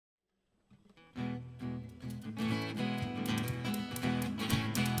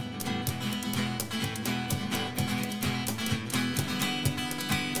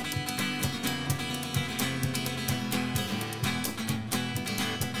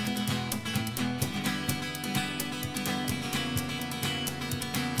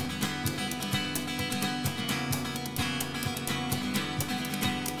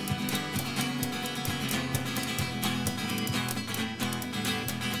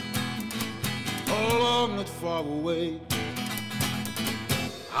long, not far away.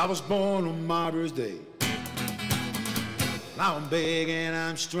 I was born on my birthday. Now I'm big and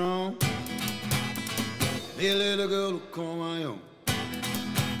I'm strong. Me a little girl who call my own.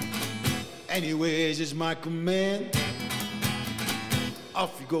 Anyways, it's my command.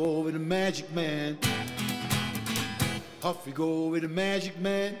 Off you go with the magic man. Off you go with the magic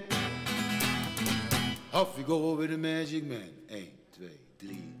man. Off you go with the magic man. 1, 2,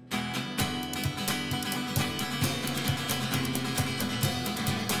 3.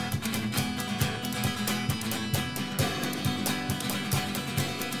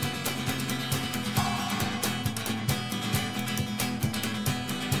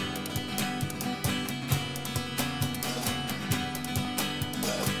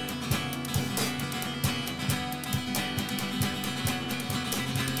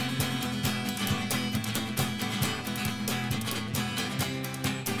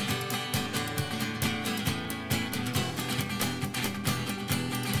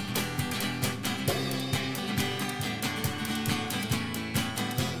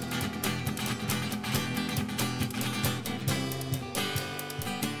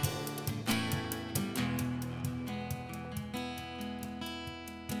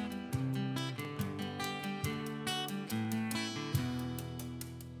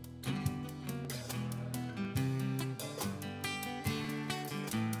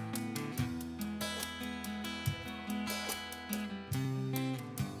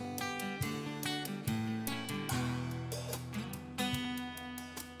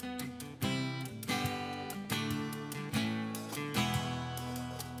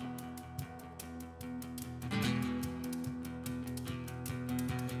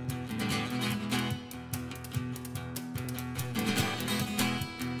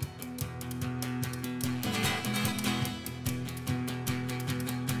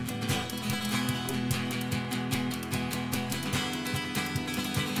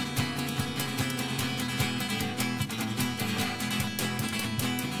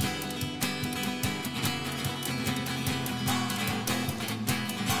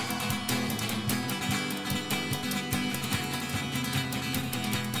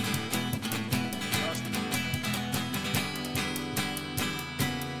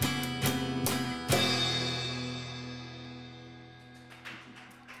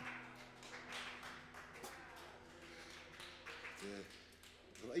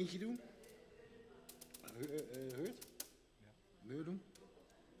 Eentje doen? Heurt? Ja. Meer doen?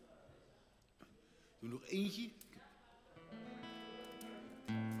 Doe nog eentje.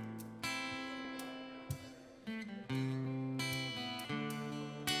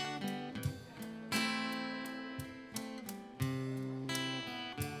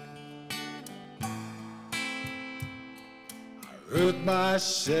 I hurt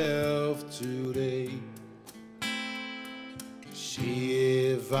myself today.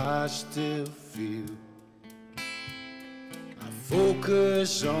 See if I still feel. I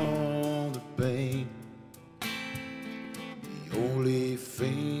focus on the pain, the only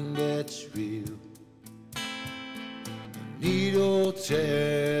thing that's real. The needle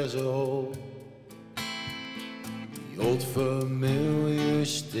tears a hole, the old familiar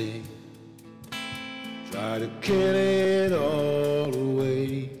sting. Try to kill it all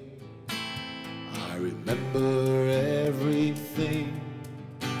away. I remember everything.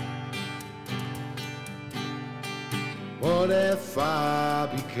 What have I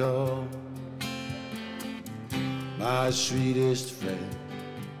become? My sweetest friend.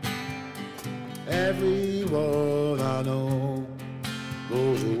 Everyone I know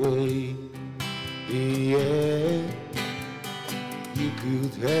goes away. Yeah, you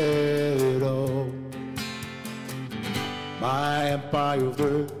could have it all. My empire of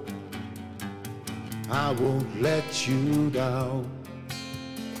dirt, I won't let you down.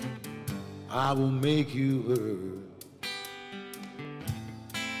 I will make you hurt.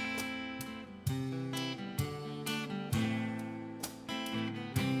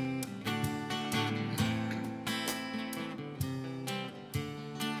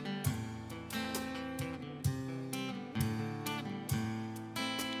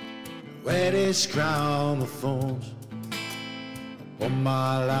 Wear this crown of thorns upon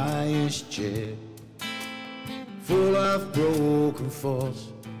my lion's chair, full of broken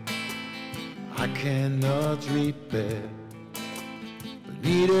thoughts I cannot repair.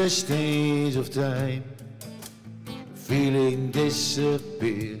 Beneath the stains of time, the feeling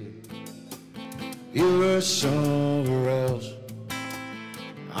disappeared. You were somewhere else,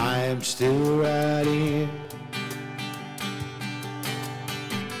 I am still right here.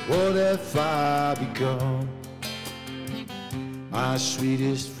 What have I become? My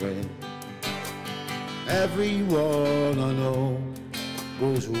sweetest friend. Everyone I know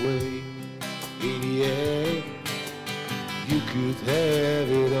goes away in the end. You could have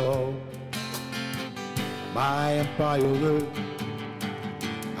it all. My empire,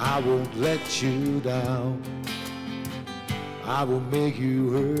 I won't let you down. I will make you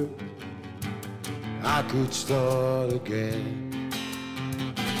hurt. I could start again.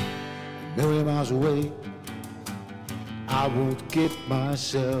 A million miles away, I won't get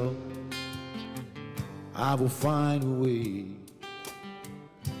myself. I will find a way.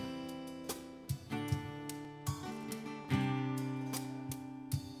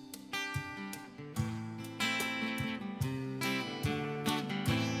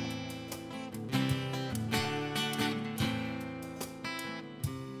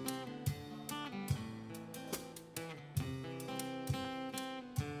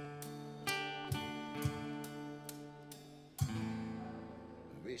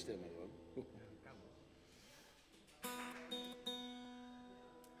 Weer stemmen gewoon.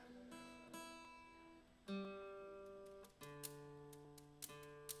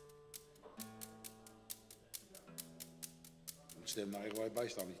 Stem maar even waar je bij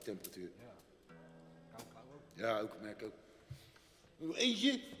staat met die temperatuur. Ja, ook, merk ook. Nog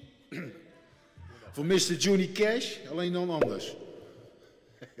eentje. Voor Mr. Johnny Cash, alleen dan anders.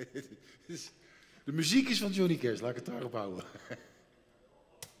 De muziek is van Johnny Cash, laat ik het daarop houden.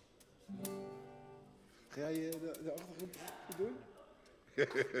 Ga jij de achtergrond doen?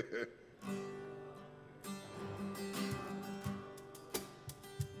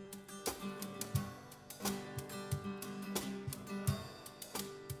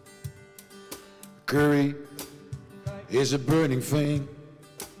 Curry is a burning thing,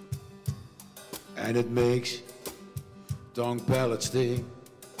 and it makes tongue palates sting.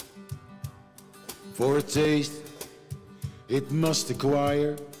 For a taste, it must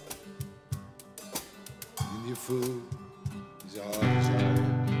acquire. In your food is a hard desire.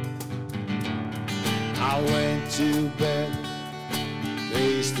 I went to bed,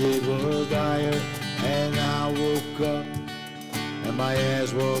 taste it was dire, and I woke up, and my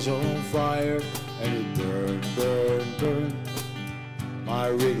ass was on fire. And it burned, burned, burned, my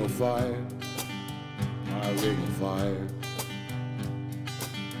ring of fire, my ring of fire.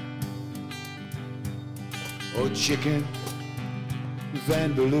 Oh, chicken,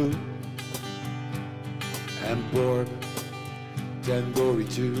 vindaloo, and pork, tandoori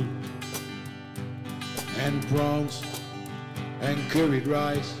too, and prawns, and curried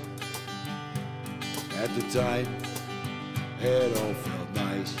rice. At the time, it all felt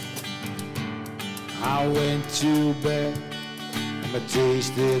nice. I went to bed, and my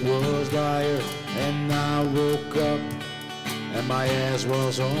taste it was dire, and I woke up, and my ass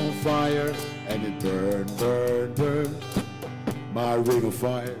was on fire, and it burned, burned, burned, my ring of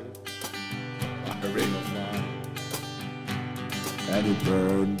fire, my ring of fire, and it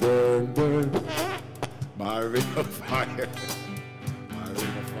burned, burned, burned, my ring of fire, my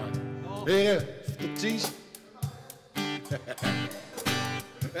ring of fire. Heren, tot ziens.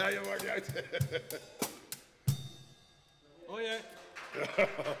 Ja, je maakt niet uit. Oye.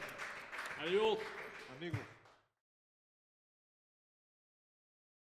 Adiós, amigo.